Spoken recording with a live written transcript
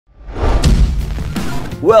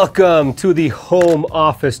Welcome to the home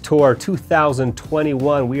office tour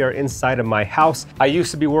 2021. We are inside of my house. I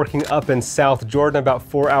used to be working up in South Jordan, about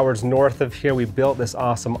 4 hours north of here. We built this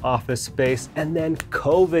awesome office space and then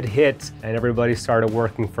COVID hit and everybody started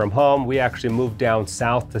working from home. We actually moved down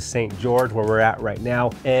south to St. George where we're at right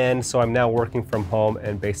now. And so I'm now working from home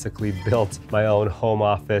and basically built my own home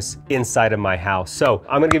office inside of my house. So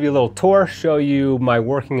I'm gonna give you a little tour, show you my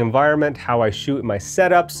working environment, how I shoot my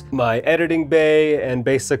setups, my editing bay, and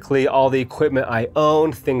basically all the equipment I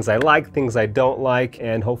own, things I like, things I don't like,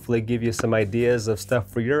 and hopefully give you some ideas of stuff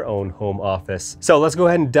for your own home office. So let's go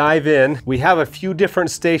ahead and dive in. We have a few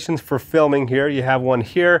different stations for filming here. You have one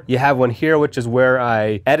here, you have one here, which is where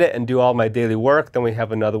I edit and do all my daily work. Then we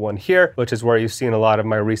have another one here, which is where you've seen a lot of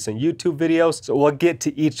my recent YouTube videos. So we'll get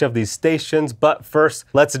to each of these stations, but first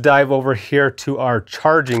let's dive over here to our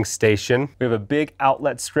charging station. We have a big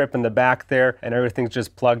outlet strip in the back there and everything's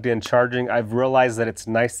just plugged in charging. I've realized that it's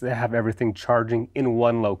nice to have everything charging in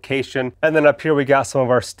one location. And then up here we got some of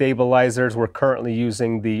our stabilizers. We're currently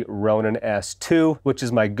using the Ronin S2, which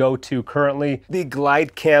is my go-to currently. The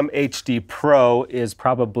GlideCam HD Pro is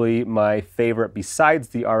probably my favorite besides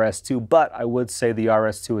the RS2, but I would say the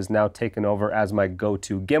RS2 is now taken over as my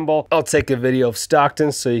go-to gimbal. I'll take a video of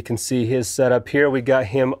Stockton so you can see his setup here. We got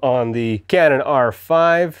him on the Canon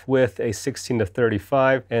R5 with a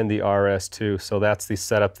 16-35 and the RS2. So that's the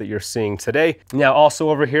setup that you're seeing today. Now also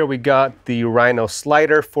over here we got the Rhino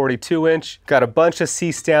slider, 42-inch. Got a bunch of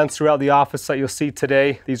C-stands throughout the office that you'll see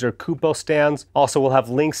today. These are Kupo stands. Also we'll have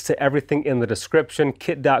links to everything in the description.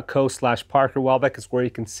 kit.co/Parker Welbeck is where you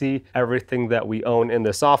can see everything that we own in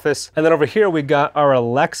this office. And then over here we got our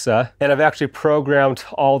Alexa, and I've actually programmed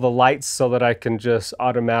all the lights so that I can just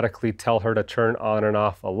automatically tell her to turn on and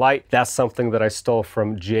off a light. That's something that I stole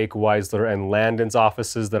from Jake Weisler and Landon's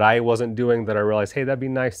offices that I wasn't doing, that I realized, hey, that'd be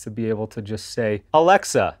nice to be able to just say,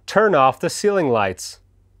 Alexa, turn off the ceiling lights.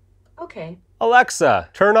 Okay. Alexa,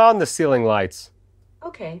 turn on the ceiling lights.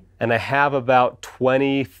 Okay. And I have about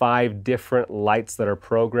 25 different lights that are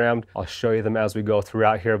programmed. I'll show you them as we go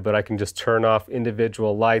throughout here, but I can just turn off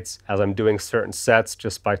individual lights as I'm doing certain sets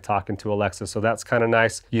just by talking to Alexa. So that's kind of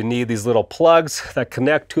nice. You need these little plugs that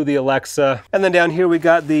connect to the Alexa. And then down here we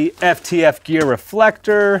got the FTF gear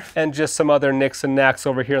reflector and just some other nicks and knacks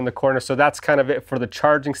over here in the corner. So that's kind of it for the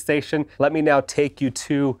charging station. Let me now take you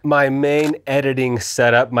to my main editing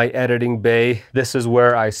setup, my editing bay. This is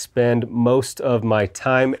where I spend most of my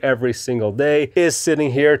time every single day, is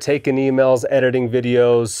sitting here taking emails, editing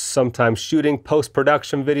videos, sometimes shooting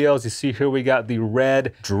post-production videos. You see here we got the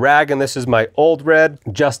red Dragon. This is my old red.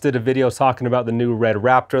 Just did a video talking about the new red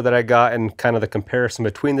Raptor that I got and kind of the comparison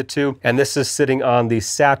between the two. And this is sitting on the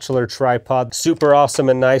Satchler tripod. Super awesome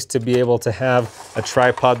and nice to be able to have a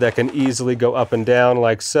tripod that can easily go up and down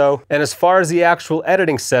like so. And as far as the actual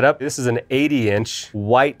editing setup, this is an 80-inch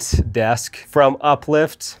white desk from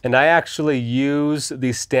Uplift. And I actually use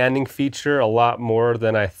the standing feature a lot more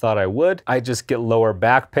than I thought I would. I just get lower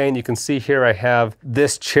back pain. You can see here I have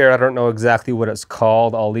this chair. I don't know exactly what it's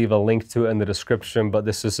called. I'll leave a link to it in the description, but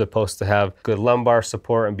this is supposed to have good lumbar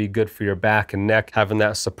support and be good for your back and neck, having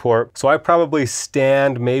that support. So I probably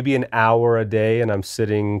stand maybe an hour a day and I'm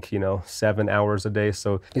sitting, 7 hours a day.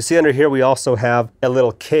 So you see under here, we also have a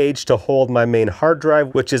little cage to hold my main hard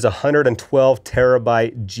drive, which is a 112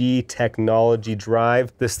 terabyte G technology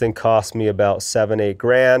drive. This thing cost me about $7-8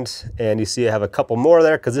 grand. And you see I have a couple more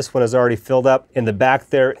there because this one is already filled up. In the back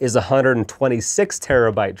there is a 126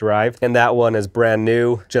 terabyte drive, and that one is brand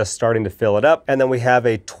new, just starting to fill it up. And then we have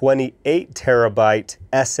a 28 terabyte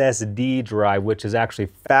SSD drive, which is actually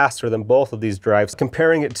faster than both of these drives.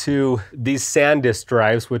 Comparing it to these SanDisk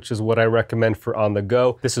drives, which is what I recommend for on the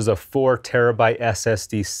go. This is a 4 terabyte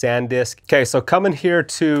SSD SanDisk. Okay, so coming here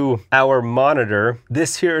to our monitor,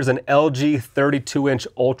 this here is an LG 32-inch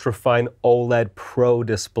UltraFine OLED Pro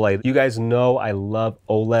display. You guys know I love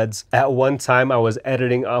OLEDs. At one time, I was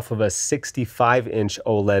editing off of a 65-inch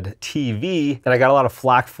OLED TV, and I got a lot of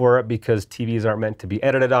flack for it because TVs aren't meant to be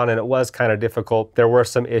edited on, and it was kind of difficult. There were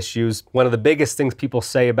some issues. One of the biggest things people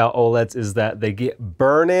say about OLEDs is that they get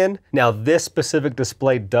burn-in. Now, this specific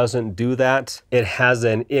display doesn't do that. It has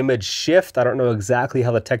an image shift. I don't know exactly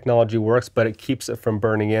how the technology works, but it keeps it from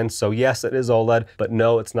burning in. So yes, it is OLED, but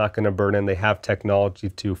no, it's not going to burn in. They have technology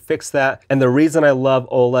to fix that. And the reason I love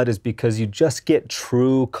OLED is because you just get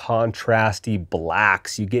true contrasty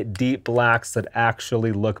blacks. You get deep blacks that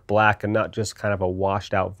actually look black and not just kind of a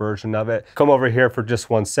washed out version of it. Come over here for just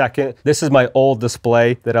 1 second. This is my old display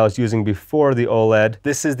display that I was using before the OLED.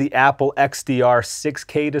 This is the Apple XDR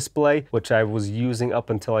 6K display, which I was using up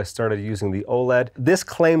until I started using the OLED. This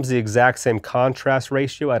claims the exact same contrast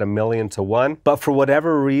ratio at 1,000,000:1, but for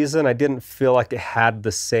whatever reason, I didn't feel like it had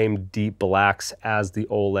the same deep blacks as the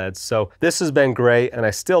OLED. So this has been great and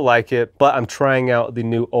I still like it, but I'm trying out the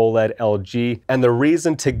new OLED LG. And the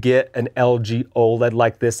reason to get an LG OLED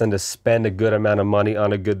like this and to spend a good amount of money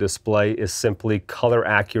on a good display is simply color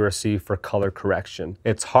accuracy for color correction.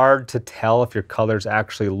 It's hard to tell if your colors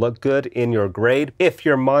actually look good in your grade if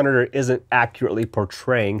your monitor isn't accurately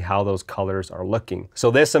portraying how those colors are looking.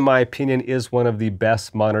 So this, in my opinion, is one of the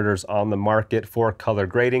best monitors on the market for color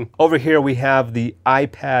grading. Over here we have the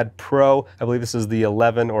iPad Pro. I believe this is the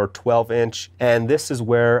 11 or 12 inch, and this is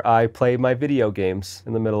where I play my video games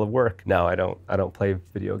in the middle of work. No, I don't play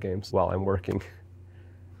video games while I'm working.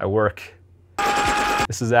 I work.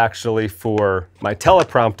 This is actually for my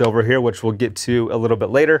teleprompt over here, which we'll get to a little bit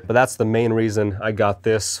later, but that's the main reason I got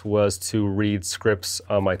this, was to read scripts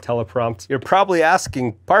on my teleprompt. You're probably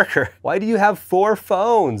asking, Parker, why do you have 4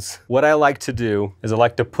 phones? What I like to do is I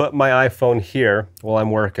like to put my iPhone here while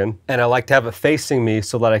I'm working, and I like to have it facing me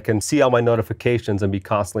so that I can see all my notifications and be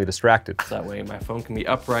constantly distracted. That way my phone can be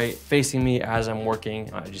upright, facing me as I'm working.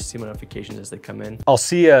 I just see my notifications as they come in. I'll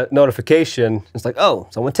see a notification, it's like, oh,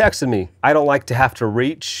 someone texted me. I don't like to have to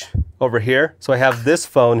reach over here, so I have this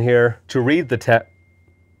phone here to read the text.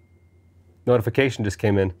 Notification just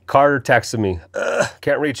came in. Carter texted me.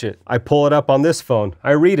 Can't reach it. I pull it up on this phone.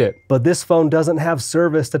 I read it. But this phone doesn't have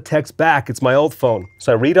service to text back. It's my old phone.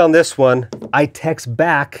 So I read on this one. I text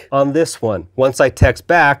back on this one. Once I text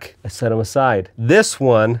back, I set them aside. This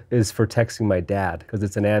one is for texting my dad because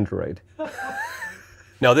it's an Android.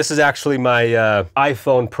 Now this is actually my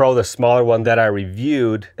iPhone Pro, the smaller one that I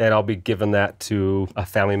reviewed, and I'll be giving that to a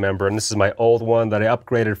family member. And this is my old one that I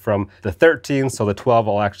upgraded from the 13, so the 12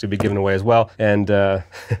 I'll actually be giving away as well. And the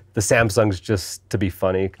Samsung's just to be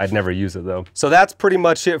funny. I'd never use it though. So that's pretty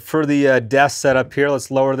much it for the desk setup here.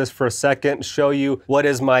 Let's lower this for a second, show you what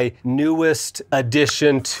is my newest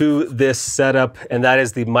addition to this setup, and that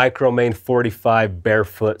is the Micromain 45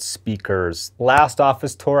 Barefoot speakers. Last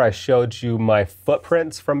office tour, I showed you my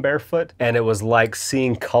footprint from Barefoot, and it was like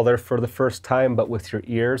seeing color for the first time, but with your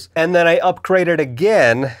ears. And then I upgraded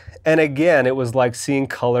again, and again, it was like seeing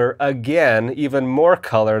color again, even more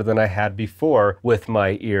color than I had before with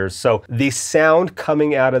my ears. So the sound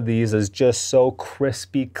coming out of these is just so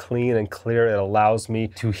crispy, clean, and clear. It allows me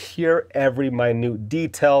to hear every minute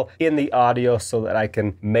detail in the audio so that I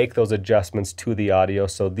can make those adjustments to the audio.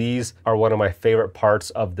 So these are one of my favorite parts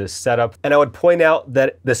of this setup. And I would point out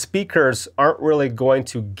that the speakers aren't really going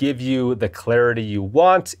to give you the clarity you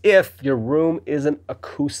want if your room isn't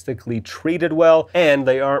acoustically treated well and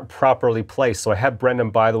they aren't properly placed. So I had Brendan,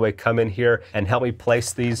 by the way, come in here and help me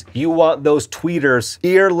place these. You want those tweeters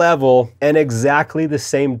ear level and exactly the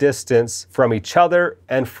same distance from each other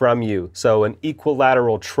and from you. So an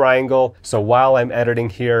equilateral triangle. So while I'm editing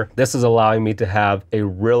here, this is allowing me to have a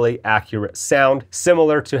really accurate sound,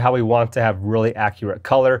 similar to how we want to have really accurate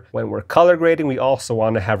color. When we're color grading, we also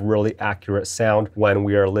want to have really accurate sound when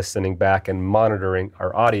we are listening back and monitoring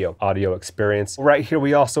our audio experience. Right here,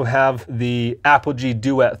 we also have the Apogee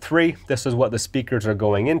Duet 3. This is what the speakers are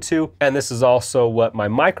going into, and this is also what my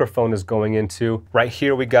microphone is going into. Right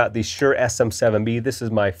here, we got the Shure SM7B. This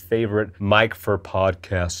is my favorite mic for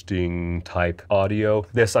podcasting type audio.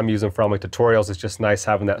 This I'm using for all my tutorials. It's just nice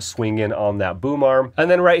having that swing in on that boom arm. And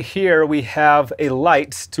then right here, we have a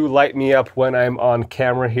light to light me up when I'm on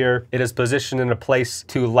camera here. It is positioned in a place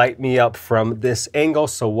to light me up from this angle.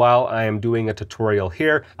 So while I am doing a tutorial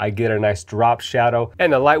here, I get a nice drop shadow.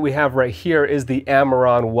 And the light we have right here is the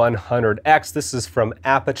Amaron 100X. This is from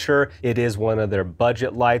Aperture. It is one of their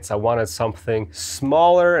budget lights. I wanted something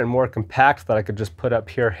smaller and more compact that I could just put up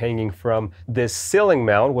here hanging from this ceiling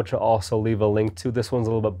mount, which I'll also leave a link to. This one's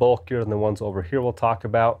a little bit bulkier than the ones over here we'll talk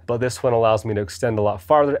about, but this one allows me to extend a lot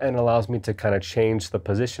farther and allows me to kind of change the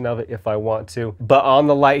position of it if I want to. But on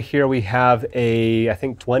the light here, we have a, I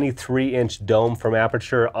think, 23-inch dome from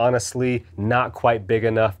Aperture. Honestly, not quite big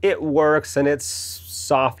enough. It works and it's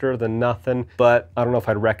softer than nothing, but I don't know if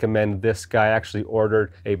I'd recommend this guy. I actually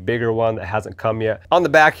ordered a bigger one that hasn't come yet. On the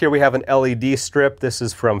back here, we have an LED strip. This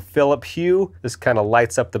is from Philip Hue. This kind of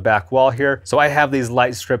lights up the back wall here. So I have these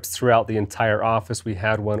light strips throughout the entire office. We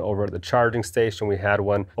had one over at the charging station. We had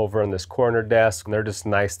one over on this corner desk, and they're just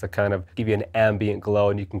nice to kind of give you an ambient glow,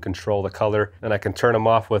 and you can control the color. And I can turn them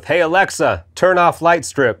off with, hey Alexa, turn off light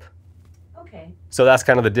strip. Okay. So that's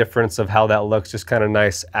kind of the difference of how that looks, just kind of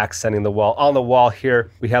nice accenting the wall. On the wall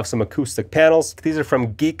here, we have some acoustic panels. These are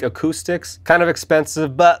from Geek Acoustics, kind of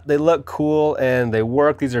expensive, but they look cool and they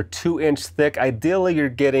work. These are 2-inch thick. Ideally, you're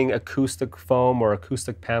getting acoustic foam or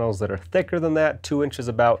acoustic panels that are thicker than that. 2 inches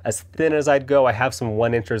about as thin as I'd go. I have some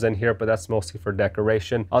 1-inchers in here, but that's mostly for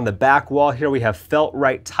decoration. On the back wall here, we have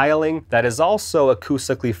Felt-Right tiling that is also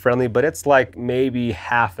acoustically friendly, but it's like maybe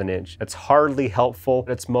 1/2 inch. It's hardly helpful.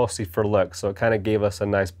 It's mostly for look. So it kind of gave us a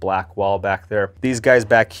nice black wall back there. These guys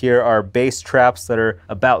back here are base traps that are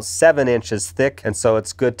about 7 inches thick. And so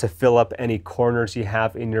it's good to fill up any corners you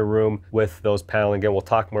have in your room with those paneling. Again, we'll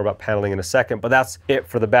talk more about paneling in a second, but that's it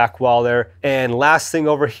for the back wall there. And last thing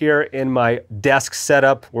over here in my desk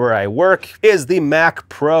setup where I work is the Mac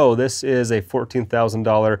Pro. This is a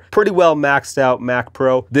 $14,000, pretty well maxed out Mac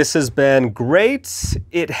Pro. This has been great.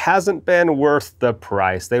 It hasn't been worth the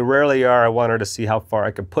price. They rarely are. I wanted to see how far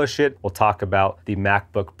I could push it. We'll talk about the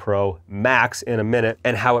MacBook Pro Max in a minute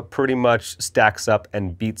and how it pretty much stacks up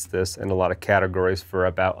and beats this in a lot of categories for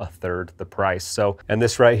about 1/3 the price. So, and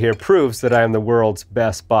this right here proves that I am the world's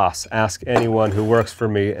best boss. Ask anyone who works for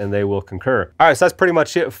me and they will concur. All right, so that's pretty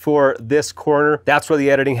much it for this corner. That's where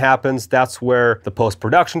the editing happens. That's where the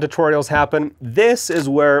post-production tutorials happen. This is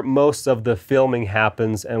where most of the filming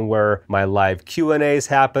happens and where my live Q&As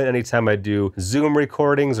happen. Anytime I do Zoom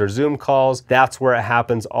recordings or Zoom calls, that's where it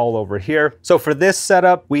happens, all over here. So for this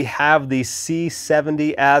setup, we have the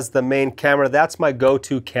C70 as the main camera. That's my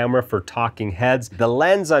go-to camera for talking heads. The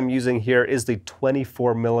lens I'm using here is the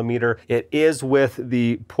 24mm. It is with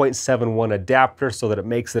the 0.71 adapter so that it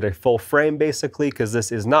makes it a full frame basically, because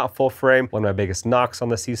this is not full frame. One of my biggest knocks on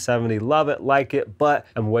the C70. Love it, like it, but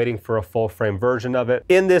I'm waiting for a full frame version of it.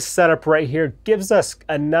 In this setup right here, gives us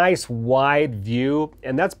a nice wide view,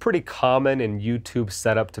 and that's pretty common in YouTube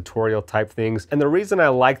setup tutorial type things. And the reason I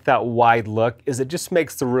like that wide look is it just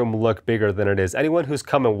makes the room look bigger than it is. Anyone who's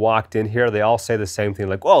come and walked in here, they all say the same thing,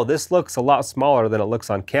 like, "Whoa, this looks a lot smaller than it looks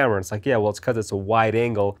on camera." And it's like, yeah, well, it's because it's a wide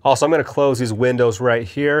angle. Also, I'm gonna close these windows right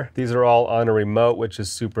here. These are all on a remote, which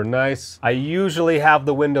is super nice. I usually have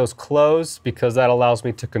the windows closed because that allows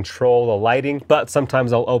me to control the lighting, but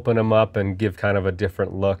sometimes I'll open them up and give kind of a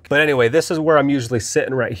different look. But anyway, this is where I'm usually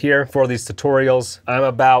sitting right here for these tutorials. I'm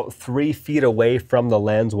about 3 feet away from the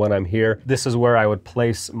lens when I'm here. This is where I would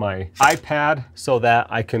place my iPad so that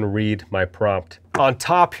I can read my prompt. On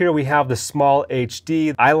top here, we have the small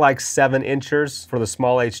HD. I like 7 inches for the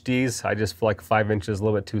small HDs. I just feel like 5 inches is a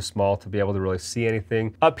little bit too small to be able to really see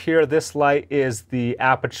anything. Up here, this light is the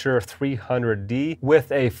Aperture 300D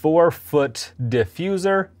with a 4-foot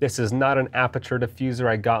diffuser. This is not an Aperture diffuser.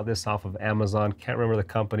 I got this off of Amazon. Can't remember the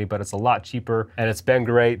company, but it's a lot cheaper and it's been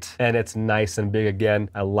great and it's nice and big again.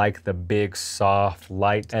 I like the big soft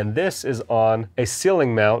light. And this is on a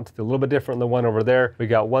ceiling mount, a little bit different than the one over there. We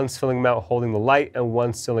got one ceiling mount holding the light and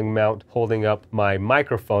one ceiling mount holding up my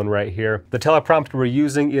microphone right here. The teleprompter we're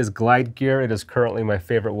using is Glide Gear. It is currently my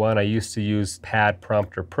favorite one. I used to use Pad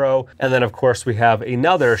Prompter Pro. And then of course we have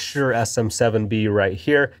another Shure SM7B right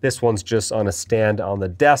here. This one's just on a stand on the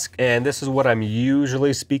desk. And this is what I'm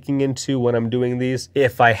usually speaking into when I'm doing these.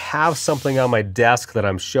 If I have something on my desk that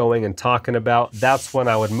I'm showing and talking about, that's when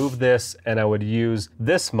I would move this and I would use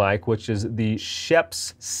this mic, which is the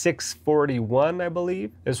Sheps 641, I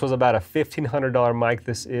believe. This was about a $1,500 mic.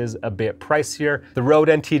 This is a bit pricier. The Rode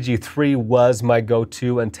NTG3 was my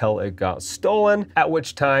go-to until it got stolen, at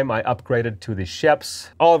which time I upgraded to the Sheps.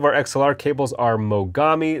 All of our XLR cables are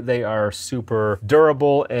Mogami. They are super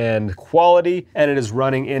durable and quality, and it is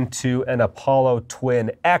running into an Apollo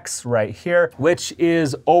Twin X right here, which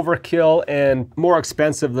is overkill and more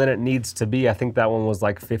expensive than it needs to be. I think that one was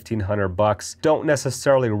like $1,500. Don't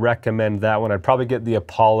necessarily recommend that one. I'd probably get the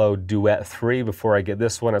Apollo Duet 3 before I get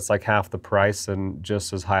this one. It's like half the price and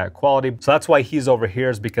just as high quality. So that's why he's over here,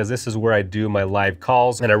 is because this is where I do my live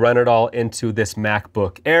calls, and I run it all into this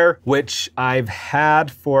MacBook Air, which I've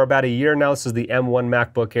had for about a year now. This is the M1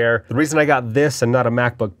 MacBook Air. The reason I got this and not a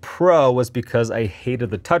MacBook Pro was because I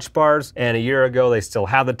hated the touch bars, and a year ago they still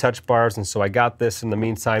had the touch bars, and so I got this in the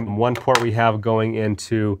meantime. One port we have going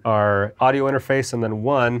into our audio interface, and then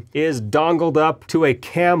one is dongled up to a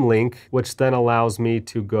cam link, which then allows me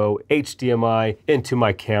to go HDMI into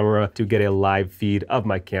my camera to get a live live feed of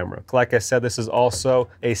my camera. Like I said, this is also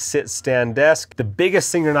a sit-stand desk. The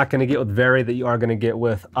biggest thing you're not gonna get with Vari that you are gonna get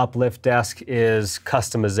with Uplift Desk is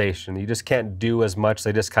customization. You just can't do as much.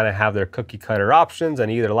 They just kind of have their cookie cutter options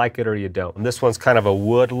and you either like it or you don't. And this one's kind of a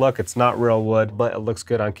wood look. It's not real wood, but it looks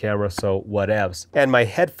good on camera, so whatevs. And my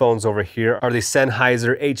headphones over here are the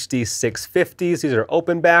Sennheiser HD 650s. These are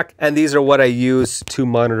open back, and these are what I use to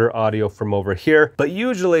monitor audio from over here. But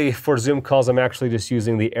usually for Zoom calls, I'm actually just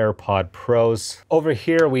using the AirPod Pros. Over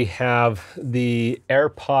here, we have the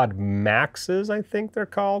AirPod Maxes, I think they're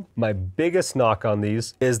called. My biggest knock on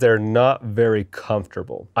these is they're not very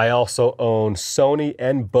comfortable. I also own Sony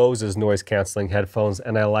and Bose's noise canceling headphones,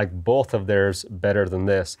 and I like both of theirs better than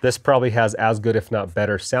this. This probably has as good, if not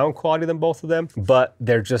better, sound quality than both of them, but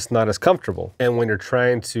they're just not as comfortable. And when you're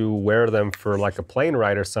trying to wear them for like a plane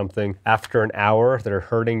ride or something, after an hour, they're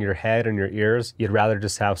hurting your head and your ears. You'd rather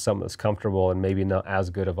just have something that's comfortable and maybe not as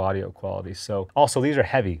good of audio quality. So also, these are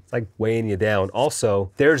heavy. It's like weighing you down.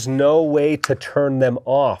 Also, there's no way to turn them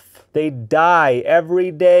off. They die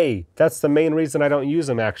every day. That's the main reason I don't use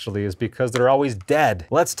them actually, is because they're always dead.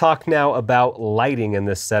 Let's talk now about lighting in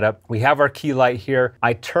this setup. We have our key light here.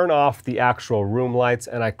 I turn off the actual room lights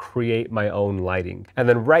and I create my own lighting. And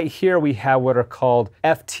then right here we have what are called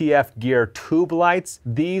FTF Gear tube lights.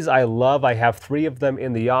 These I love. I have 3 of them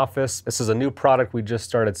in the office. This is a new product we just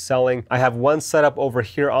started selling. I have one set up over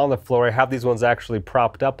here on the floor. I have these ones actually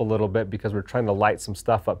propped up a little bit because we're trying to light some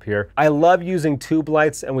stuff up here. I love using tube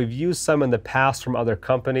lights, and we've used some in the past from other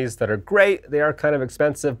companies that are great. They are kind of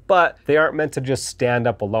expensive, but they aren't meant to just stand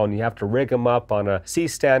up alone. You have to rig them up on a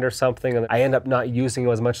C-stand or something, and I end up not using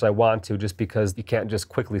them as much as I want to just because you can't just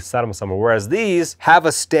quickly set them somewhere. Whereas these have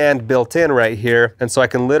a stand built in right here, and so I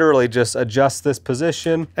can literally just adjust this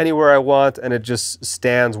position anywhere I want, and it just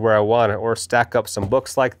stands where I want it, or stack up some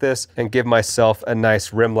books like this and give myself a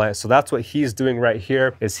nice rim light. So that's what he's doing right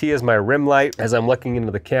here, is he is my rim light. As I'm looking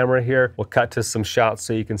into the camera here, we'll cut to some shots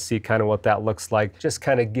so you can see kind of what that looks like. Just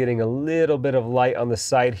kind of getting a little bit of light on the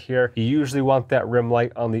side here. You usually want that rim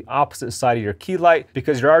light on the opposite side of your key light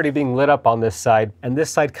because you're already being lit up on this side, and this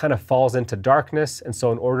side kind of falls into darkness. And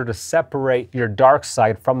so in order to separate your dark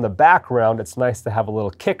side from the background, it's nice to have a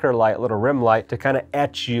little kicker light, a little rim light to kind of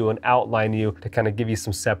etch you and outline you to kind of give you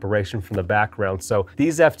some separation from the background. So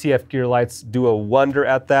these FTF Gear lights do a wonder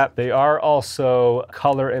at that. They are also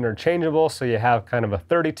color interchangeable. So you have kind of a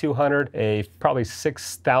 3200, a probably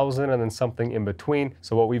 6000, and then something in between.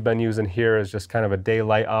 So what we've been using here is just kind of a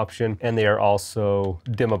daylight option, and they are also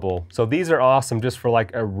dimmable. So these are awesome just for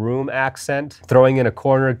like a room accent, throwing in a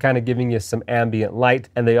corner, kind of giving you some ambient light.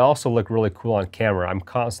 And they also look really cool on camera. I'm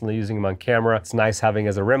constantly using them on camera. It's nice having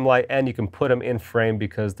as a rim light, and you can put them in frame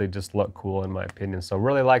because they just look cool in my opinion. So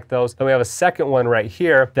really like those. Then we have a second one right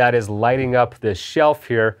here that is lighting up this shelf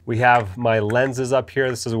here. We have my lenses up here.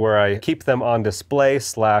 This is where I keep them on display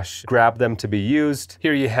 / grab them to be used.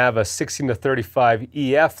 Here you have a 16 to 35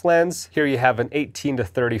 EF lens. Here you have an 18 to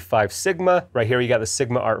 35 Sigma. Right here you got the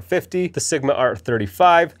Sigma Art 50, the Sigma Art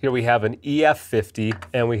 35. Here we have an EF 50,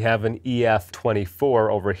 and we have an EF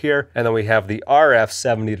 24 over here. And then we have the RF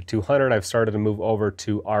 70 to 200. I've started to move over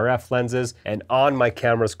to RF lenses, and on my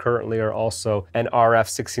cameras currently are also an RF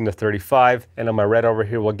 16 to 35. And on my red over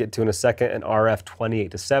here, we'll get to in a second, an RF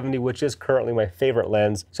 28 to 70, which is currently my favorite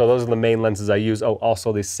lens. So those are the main lenses I use. Oh,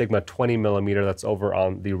 also the Sigma 20mm that's over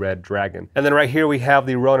on the Red Dragon. And then right here we have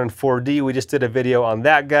the Ronin 4D. We just did a video on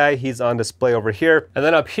that guy. He's on display over here. And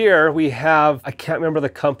then up here we have, I can't remember the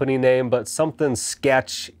company name, but something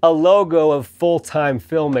sketch, a logo of Full-Time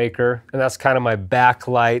Filmmaker. And that's kind of my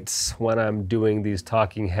backlights when I'm doing these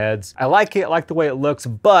talking heads. I like it, I like the way it looks,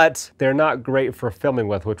 but they're not great for filming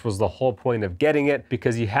with, which was the whole point of getting it,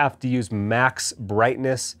 because you have to use max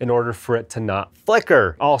brightness in order for it to not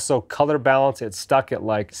flicker. Also color balance, it's stuck at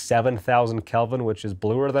like 7,000 Kelvin, which is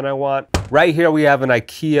bluer than I want. Right here we have an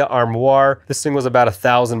IKEA armoire. This thing was about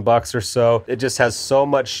 $1,000 or so. It just has so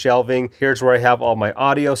much shelving. Here's where I have all my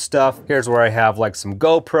audio stuff. Here's where I have like some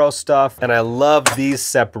GoPro stuff. And I love these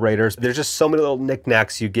separators. There's just so many little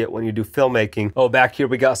knickknacks you get when you do filmmaking. Oh, back here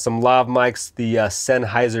we got some lav mics, the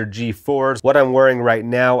Sennheiser G4s. What I'm wearing right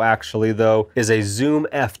now actually though is a Zoom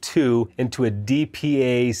F2 into a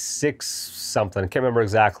DPA 6 something. I can't remember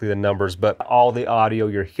exactly the numbers, but all the audio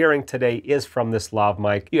you're hearing today is from this lav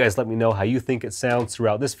mic. You guys let me know how you think it sounds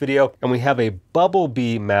throughout this video. And we have a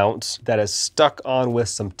Bumblebee mount that is stuck on with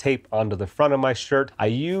some tape onto the front of my shirt. I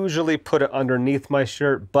usually put it underneath my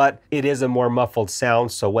shirt, but it is a more muffled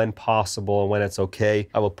sound, so when possible and when it's okay,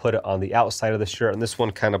 I will put it on the outside of the shirt, and this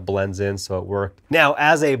one kind of blends in, so it worked. Now,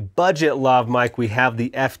 as a budget lav mic, we have the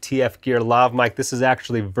FTF Gear lav mic. This is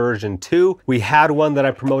actually version 2. We had one that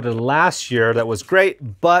I promoted last year that was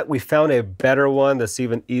great, but we found a better one that's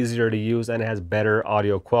even easier to use and has better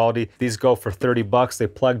audio quality. These go for 30 bucks. They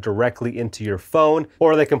plug directly into your phone,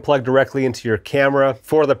 or they can plug directly into your camera.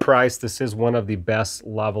 For the price, this is one of the best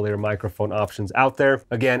lavalier microphone options out there.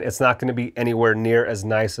 Again, it's not going to be anywhere near as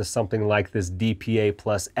nice as something like this DPA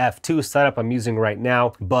plus F2 setup I'm using right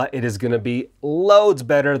now, but it is going to be loads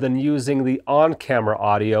better than using the on-camera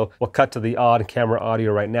audio. We'll cut to the on-camera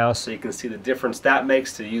audio right now so you can see the difference that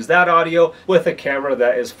makes to use that audio with a camera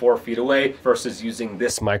that is 4 feet away versus using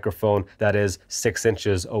this microphone that is 6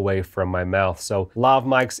 inches away from my mouth. So lav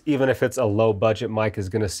mics, even if it's a low budget mic, is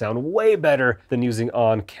going to sound way better than using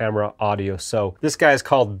on-camera audio. So this guy is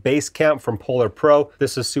called Basecamp from Polar Pro.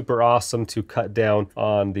 This is super awesome to cut down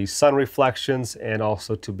on the sun reflections and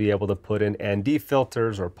also to be able to put in ND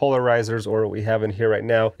filters or polarizers, or what we have in here right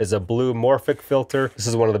now is a blue morphic filter. This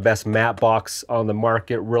is one of the best matte box on the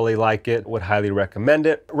market. Really like it, would highly recommend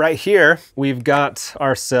it. Right here, we've got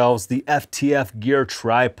ourselves the FTF Gear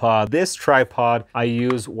tripod. This tripod I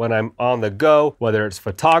use when I'm on the go, whether it's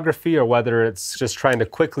photography or whether it's just trying to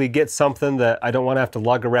quickly get something that I don't want to have to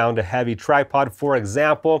lug around a heavy tripod. For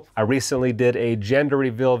example, I recently did a gender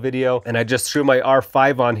reveal video and I just threw my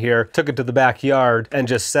R5 on here, took it to the backyard and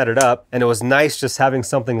just set it up. And it was nice just having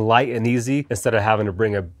something light and easy instead of having to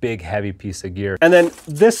bring a big heavy piece of gear. And then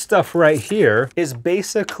this stuff right here is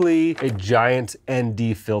basically a giant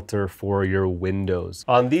ND filter for your windows.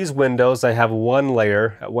 On these windows, I have one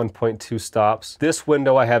layer at 1.2 stops. This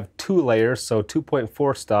window I have 2 layers, so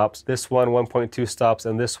 2.4 stops. This one 1.2 stops,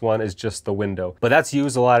 and this one is just the window. But that's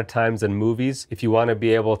used a lot of times in movies if you want to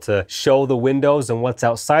be able to show the windows and what's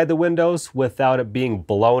outside the windows without it being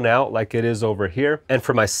blown out like it is over here. And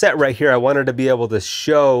for my set right here, I wanted to be able to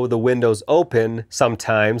show the windows open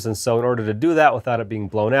sometimes, and so in order to do that without it being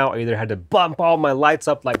blown out, I either had to bump all my lights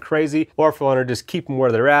up like crazy, or if I wanted to just keep them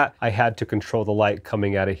where they're at, I had to control the light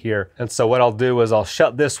coming out of here. And so what I'll do is I'll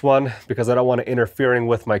shut this one because I don't want it interfering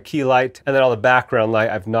with my key light, and then all the background light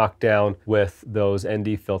I've knocked down with those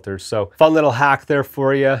ND filters. So fun little hack there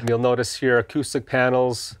for you. You'll notice here acoustic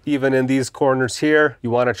panels, even in these corners here, you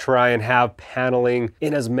want to try and have paneling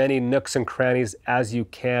in as many nooks and crannies as you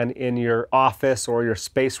can in your office or your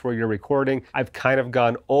space where you're recording. I've kind of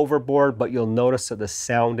gone overboard, but you'll notice that the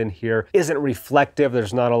sound in here isn't reflective.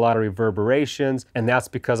 There's not a lot of reverberations, and that's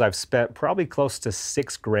because I've spent probably close to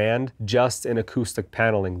 $6 grand just in acoustic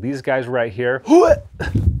paneling. These guys right here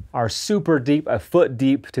are super deep, a foot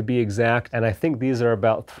deep to be exact, and I think these are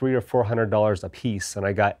about $300 or $400 a piece, and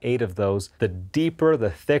I got 8 of those. The deeper, the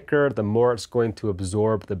thicker, the more it's going to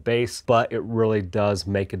absorb the bass, but it really does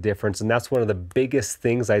make a difference, and that's one of the biggest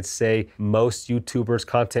things I'd say most YouTubers,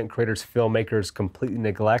 content creators, filmmakers completely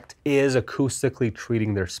neglect is acoustically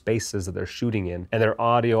treating their spaces that they're shooting in, and their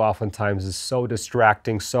audio oftentimes is so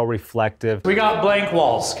distracting, so reflective. We got blank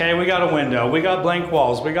walls, okay? We got a window. We got blank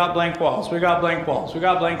walls. We got blank walls. We got blank walls. We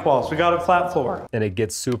got blank walls. We got a flat floor. And it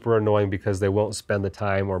gets super annoying because they won't spend the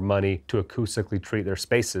time or money to acoustically treat their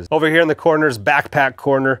spaces. Over here in the corners, backpack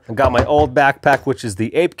corner, I got my old backpack, which is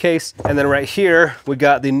the Ape case. And then right here, we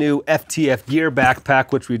got the new FTF Gear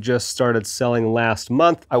backpack, which we just started selling last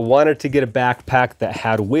month. I wanted to get a backpack that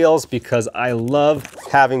had wheels because I love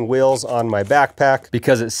having wheels on my backpack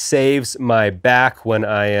because it saves my back when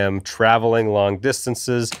I am traveling long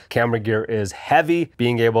distances. Camera gear is heavy.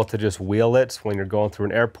 Being able to just wheel it when you're going through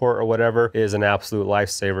an airport or whatever is an absolute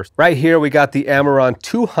lifesaver. Right here, we got the Amaron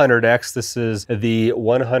 200X. This is the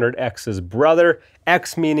 100X's brother.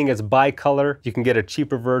 X meaning it's bicolor. You can get a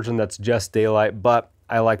cheaper version that's just daylight, but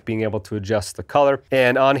I like being able to adjust the color.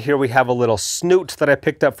 And on here we have a little snoot that I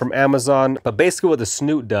picked up from Amazon. But basically what the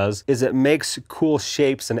snoot does is it makes cool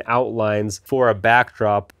shapes and outlines for a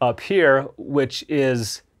backdrop up here, which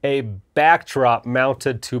is a backdrop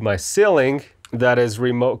mounted to my ceiling that is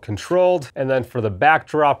remote controlled. And then for the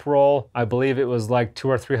backdrop roll, I believe it was like $200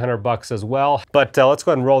 or $300 as well. But let's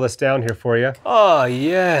go ahead and roll this down here for you. Oh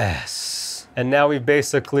yes. And now we've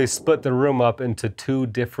basically split the room up into 2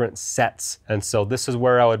 different sets. And so this is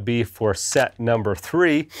where I would be for set number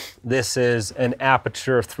 3. This is an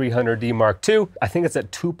Aperture 300D Mark II. I think it's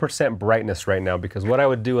at 2% brightness right now, because what I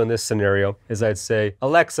would do in this scenario is I'd say,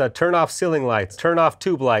 Alexa, turn off ceiling lights, turn off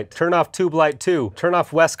tube light, turn off tube light 2, turn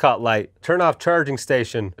off Westcott light, turn off charging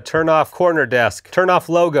station, turn off corner desk, turn off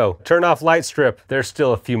logo, turn off light strip. There's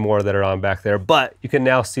still a few more that are on back there, but you can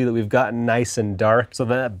now see that we've gotten nice and dark, so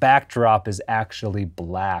that backdrop is actually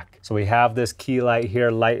black. So we have this key light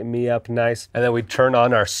here lighting me up nice, and then we turn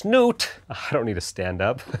on our snoot. I don't need to stand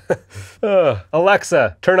up.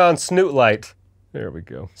 Alexa, turn on snoot light. There we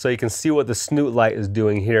go. So you can see what the snoot light is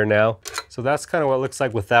doing here now. So that's kind of what it looks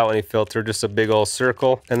like without any filter, just a big old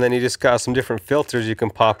circle. And then you just got some different filters you can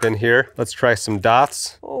pop in here. Let's try some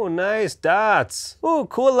dots. Oh, nice dots. Oh,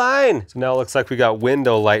 cool line. So now it looks like we got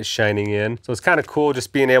window light shining in. So it's kind of cool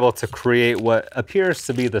just being able to create what appears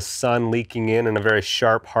to be the sun leaking in a very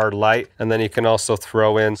sharp, hard light. And then you can also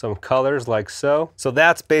throw in some colors like so. So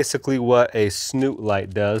that's basically what a snoot light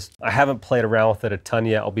does. I haven't played around with it a ton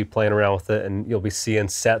yet. I'll be playing around with it, and you'll be seeing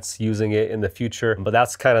sets using it in the future. But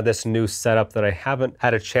that's kind of this new setup that I haven't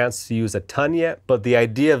had a chance to use a ton yet. But the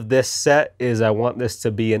idea of this set is I want this to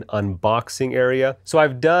be an unboxing area. So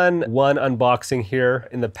I've done one unboxing here.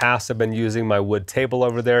 In the past, I've been using my wood table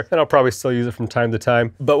over there, and I'll probably still use it from time to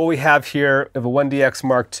time. But what we have here, we have a 1DX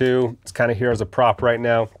Mark II. It's kind of here as a prop right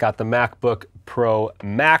now. Got the MacBook Pro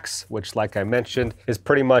Max, which, like I mentioned, is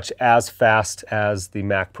pretty much as fast as the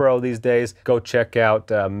Mac Pro these days. Go check out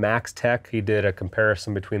Max Tech. He did a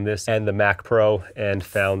comparison between this and the Mac Pro and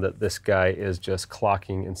found that this guy is just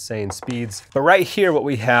clocking insane speeds. But right here, what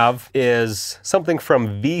we have is something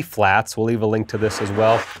from V-Flats. We'll leave a link to this as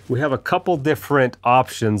well. We have a couple different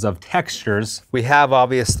options of textures. We have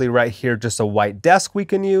obviously right here just a white desk we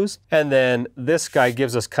can use. And then this guy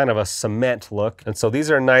gives us kind of a cement look. And so these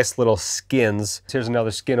are nice little skins. Here's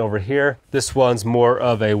another skin over here. This one's more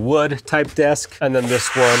of a wood type desk. And then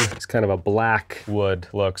this one is kind of a black wood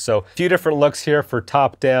look. So a few different looks here for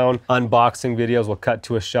top-down unboxing videos. We'll cut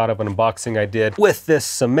to a shot of an unboxing I did with this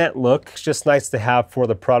cement look. It's just nice to have for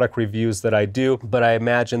the product reviews that I do. But I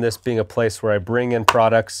imagine this being a place where I bring in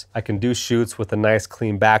products. I can do shoots with a nice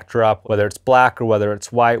clean backdrop, whether it's black or whether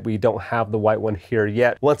it's white. We don't have the white one here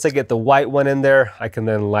yet. Once I get the white one in there, I can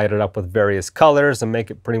then light it up with various colors and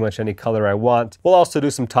make it pretty much any color I want. We'll also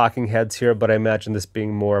do some talking heads here, but I imagine this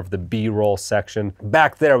being more of the B-roll section.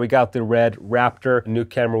 Back there, we got the red Raptor, a new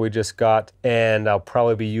camera we just got, and I'll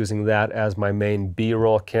probably be using that as my main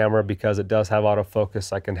B-roll camera because it does have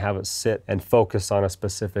autofocus. I can have it sit and focus on a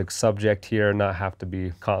specific subject here, not have to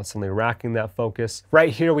be constantly racking that focus. Right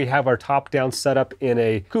here, we have our top-down setup in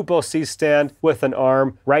a Kupo C-stand with an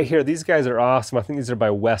arm. Right here, these guys are awesome. I think these are by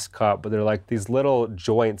Westcott, but they're like these little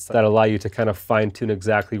joints that allow you to kind of fine-tune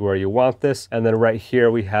exactly where you want this. And then right here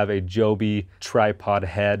we have a Joby tripod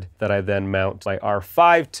head that I then mount my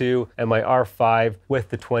R5 to, and my R5 with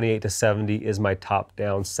the 28-70 is my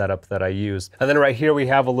top-down setup that I use. And then right here we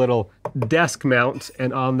have a little desk mount,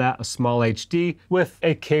 and on that a small HD with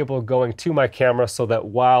a cable going to my camera so that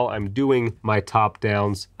while I'm doing my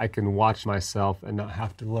top-downs, I can watch myself and not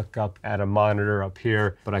have to look up at a monitor up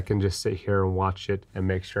here, but I can just sit here and watch it and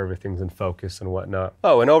make sure everything's in focus and whatnot.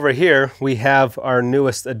 Oh, and over here we have our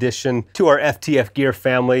newest addition to our FTF Gear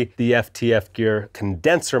family, the FTF Gear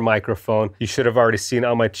condenser microphone. You should have already seen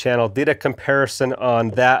on my channel. Did a comparison on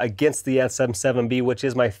that against the SM7B, which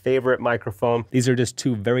is my favorite microphone. These are just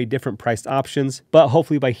two very different priced options, but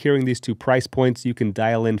hopefully by hearing these two price points, you can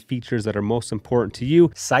dial in features that are most important to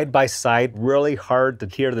you. Side by side, really hard to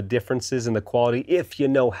hear the differences in the quality if you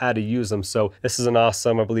know how to use them. So this is an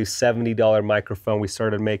awesome, I believe, $70 microphone we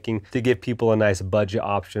started making to give people a nice budget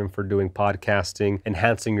option for doing podcasting,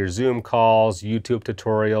 enhancing your Zoom calls, YouTube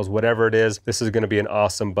tutorials, whatever it is. This is going to be an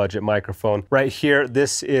awesome budget microphone. Right here,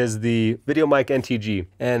 this is the VideoMic NTG,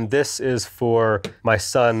 and this is for my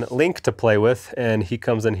son Link to play with, and he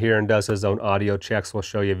comes in here and does his own audio checks. We'll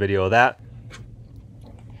show you a video of that.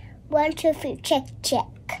 1, 2, 3, check, check.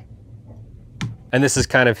 And this is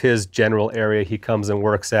kind of his general area he comes and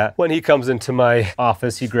works at. When he comes into my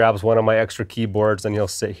office, he grabs one of my extra keyboards and he'll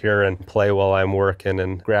sit here and play while I'm working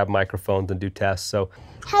and grab microphones and do tests. So,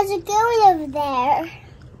 how's it going over there?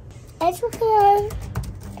 It's okay.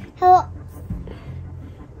 How?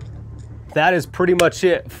 that is pretty much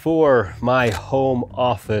it for my home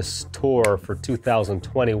office tour for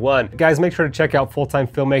 2021. Guys, make sure to check out Full-Time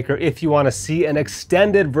Filmmaker if you want to see an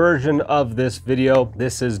extended version of this video.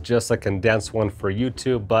 This is just a condensed one for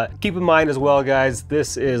YouTube, but keep in mind as well, guys,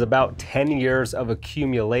 this is about 10 years of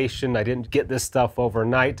accumulation. I didn't get this stuff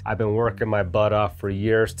overnight. I've been working my butt off for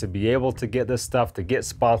years to be able to get this stuff, to get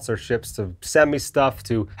sponsorships, to send me stuff,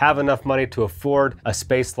 to have enough money to afford a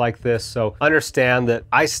space like this. So understand that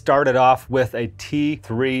I started off with a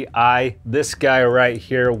T3i. This guy right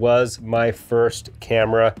here was my first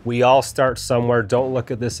camera. We all start somewhere. Don't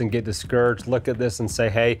look at this and get discouraged. Look at this and say,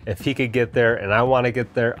 hey, if he could get there and I want to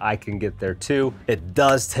get there, I can get there too. It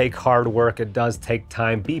does take hard work. It does take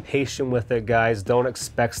time. Be patient with it, guys. Don't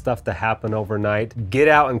expect stuff to happen overnight. Get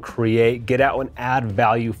out and create. Get out and add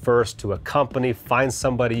value first to a company. Find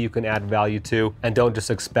somebody you can add value to, and don't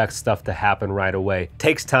just expect stuff to happen right away.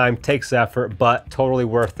 Takes time, takes effort, but totally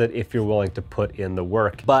worth it if you're willing to put in the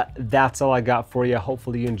work. But that's all I got for you.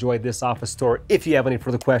 Hopefully you enjoyed this office tour. If you have any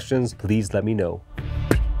further questions, please let me know.